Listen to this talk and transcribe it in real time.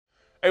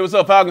Hey, what's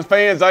up, Falcons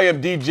fans? I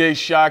am DJ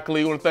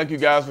Shockley. I want to thank you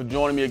guys for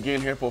joining me again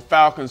here for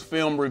Falcons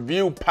Film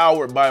Review,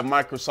 powered by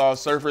Microsoft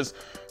Surface.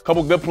 A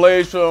couple good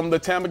plays from the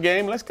Tampa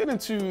game. Let's get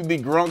into the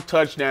Gronk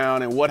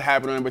touchdown and what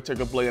happened on that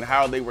particular play and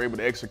how they were able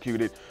to execute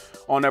it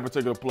on that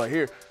particular play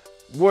here.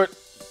 What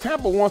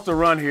Tampa wants to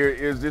run here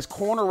is this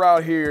corner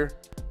route here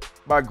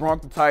by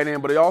Gronk, the tight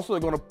end, but they also are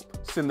going to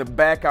send the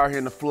back out here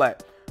in the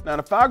flat. Now,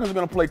 the Falcons are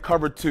going to play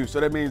cover 2, so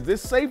that means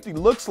this safety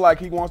looks like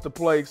he wants to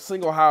play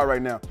single high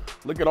right now.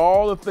 Look at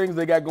all the things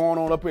they got going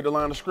on up here at the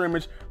line of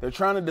scrimmage. They're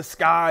trying to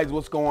disguise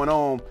what's going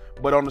on,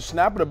 but on the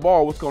snap of the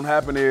ball, what's going to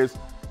happen is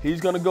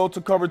he's going to go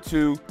to cover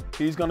 2.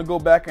 He's going to go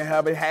back and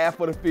have a half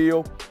of the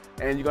field,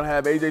 and you're going to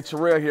have A.J.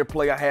 Terrell here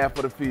play a half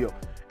of the field.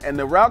 And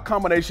the route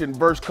combination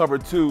versus cover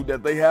 2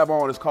 that they have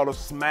on is called a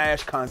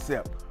smash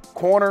concept,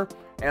 corner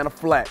and a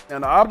flat.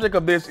 And the object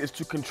of this is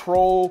to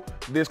control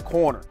this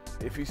corner.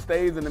 If he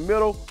stays in the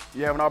middle,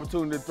 you have an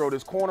opportunity to throw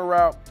this corner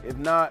route. If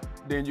not,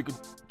 then you can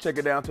check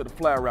it down to the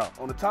flat route.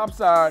 On the top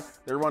side,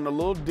 they run a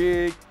little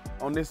dig.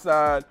 On this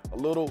side, a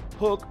little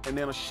hook, and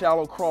then a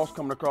shallow cross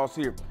coming across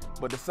here.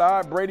 But the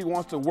side Brady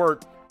wants to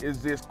work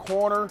is this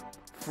corner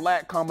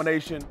flat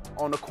combination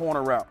on the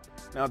corner route.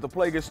 Now, as the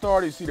play gets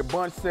started, you see the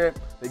bunch set.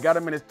 They got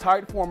him in his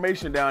tight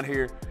formation down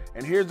here.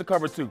 And here's the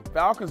cover 2.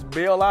 Falcons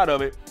bail out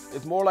of it.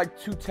 It's more like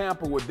 2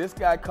 Tampa with this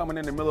guy coming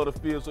in the middle of the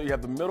field. So you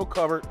have the middle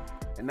covered,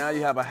 and now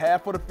you have a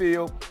half of the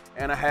field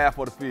and a half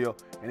of the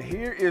field. And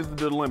here is the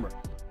dilemma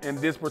in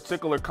this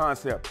particular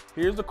concept.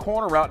 Here's the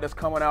corner route that's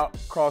coming out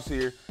across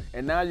here,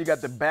 and now you got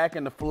the back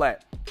and the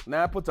flat.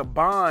 Now it puts a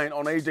bind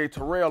on A.J.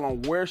 Terrell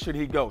on where should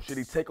he go. Should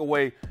he take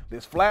away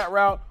this flat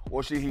route,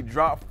 or should he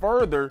drop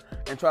further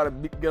and try to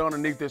get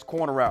underneath this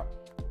corner route?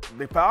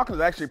 The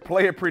Falcons actually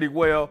play it pretty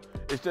well.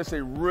 It's just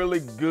a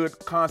really good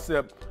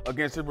concept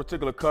against this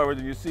particular coverage.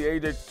 And you see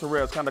A.J.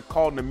 Terrell is kind of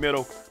caught in the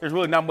middle. There's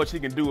really not much he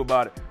can do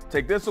about it.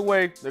 Take this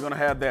away, they're going to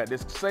have that.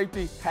 This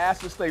safety has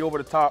to stay over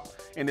the top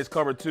in this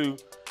cover 2.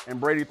 And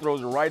Brady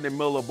throws it right in the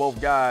middle of both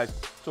guys.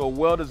 So a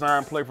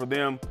well-designed play for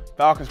them.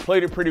 Falcons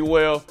played it pretty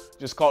well.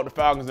 Just caught the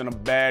Falcons in a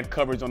bad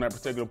coverage on that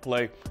particular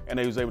play. And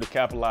they was able to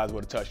capitalize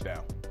with a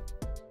touchdown.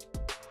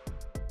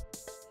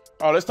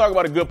 All right, let's talk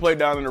about a good play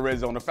down in the red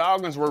zone. The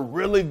Falcons were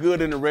really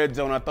good in the red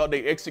zone. I thought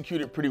they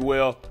executed pretty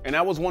well. And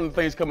that was one of the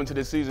things coming to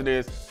this season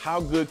is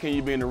how good can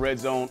you be in the red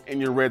zone in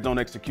your red zone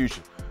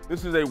execution.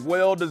 This is a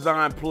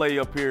well-designed play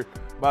up here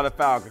by the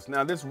Falcons.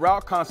 Now, this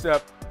route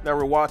concept that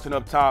we're watching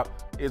up top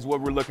is what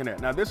we're looking at.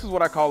 Now, this is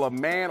what I call a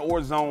man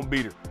or zone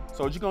beater.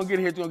 So what you're going to get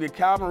here, you're going to get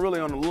Calvin Ridley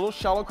on a little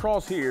shallow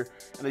cross here,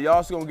 and then you're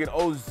also going to get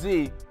OZ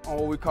on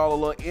what we call a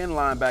little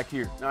inline back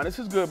here. Now, this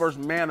is good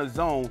versus man or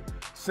zone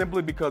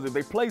simply because if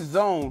they play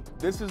zone,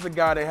 this is the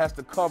guy that has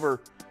to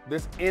cover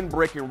this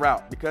in-breaking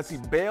route because he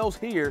bails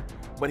here,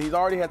 but he's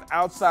already has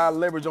outside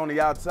leverage on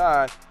the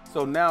outside,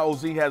 so now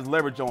OZ has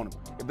leverage on him.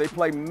 If they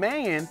play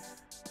man,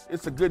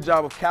 it's a good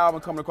job of Calvin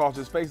coming across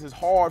his face. It's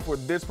hard for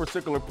this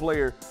particular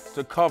player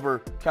to cover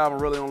Calvin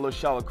Ridley on a little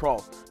shallow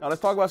cross. Now let's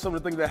talk about some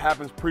of the things that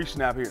happens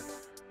pre-snap here.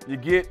 You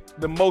get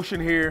the motion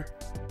here,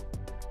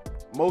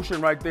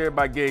 motion right there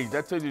by Gage.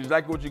 That tells you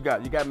exactly what you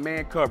got. You got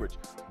man coverage.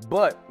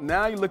 But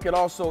now you look at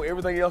also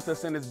everything else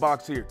that's in this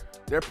box here.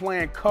 They're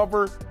playing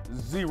cover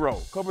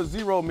 0. Cover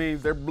 0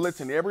 means they're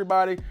blitzing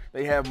everybody.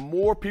 They have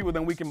more people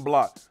than we can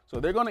block. So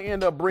they're going to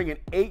end up bringing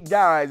 8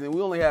 guys, and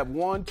we only have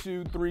 1,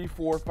 2, 3,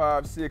 4,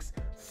 5, 6,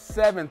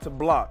 7 to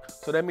block.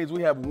 So that means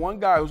we have one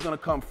guy who's going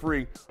to come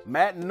free.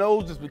 Matt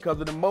knows this because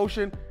of the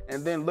motion,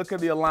 and then look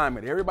at the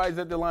alignment. Everybody's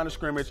at the line of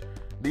scrimmage.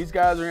 These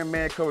guys are in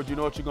man coverage. You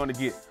know what you're going to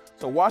get.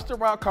 So watch the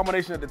route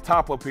combination at the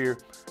top up here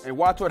and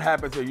watch what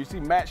happens here. You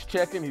see Matt's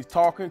checking, he's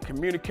talking,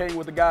 communicating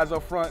with the guys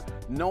up front,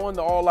 knowing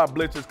the all-out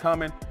blitz is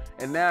coming,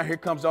 and now here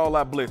comes the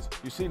all-out blitz.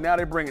 You see now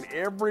they're bringing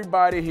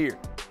everybody here.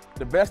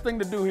 The best thing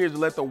to do here is to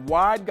let the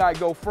wide guy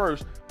go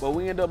first, but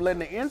we end up letting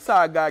the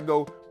inside guy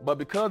go. But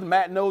because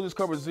Matt knows his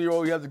cover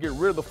 0, he has to get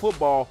rid of the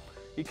football.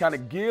 He kind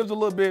of gives a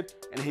little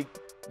bit, and he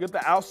gets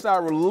the outside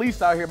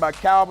release out here by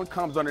Calvin,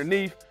 comes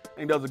underneath,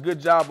 and does a good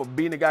job of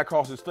beating the guy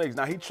across his face.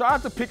 Now, he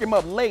tries to pick him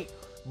up late,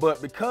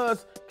 but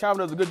because Calvin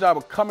does a good job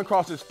of coming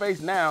across his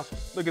face now,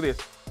 look at this.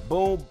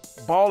 Boom,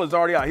 ball is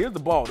already out. Here's the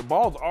ball. The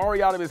ball's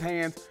already out of his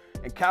hands,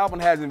 and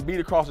Calvin has him beat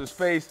across his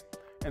face,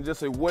 and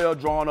just a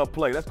well-drawn-up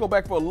play. Let's go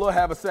back for a little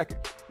half a second.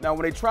 Now,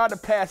 when they tried to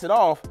pass it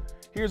off,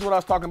 here's what I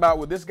was talking about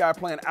with this guy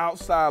playing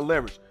outside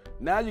leverage.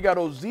 Now you got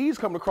OZ's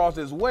coming across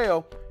as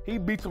well. He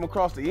beats him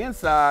across the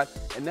inside,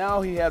 and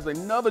now he has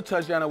another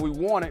touchdown that we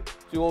wanted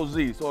to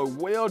OZ. So a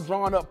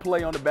well-drawn-up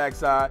play on the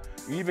backside.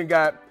 You even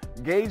got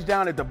Gage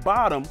down at the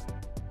bottom,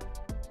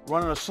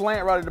 running a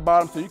slant right at the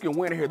bottom so you can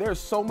win here. There's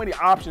so many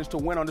options to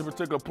win on this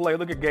particular play.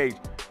 Look at Gage.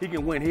 He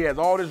can win. He has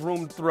all this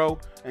room to throw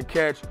and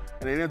catch,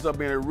 and it ends up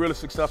being a really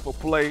successful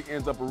play,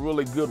 ends up a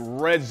really good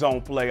red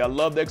zone play. I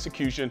love the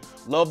execution,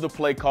 love the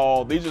play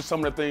call. These are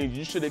some of the things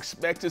you should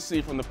expect to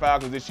see from the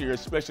Falcons this year,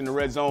 especially in the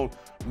red zone,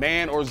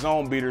 man or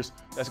zone beaters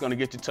that's going to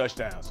get you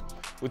touchdowns.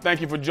 We thank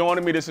you for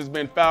joining me. This has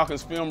been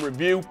Falcons Film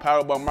Review,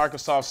 powered by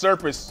Microsoft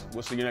Surface.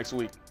 We'll see you next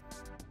week.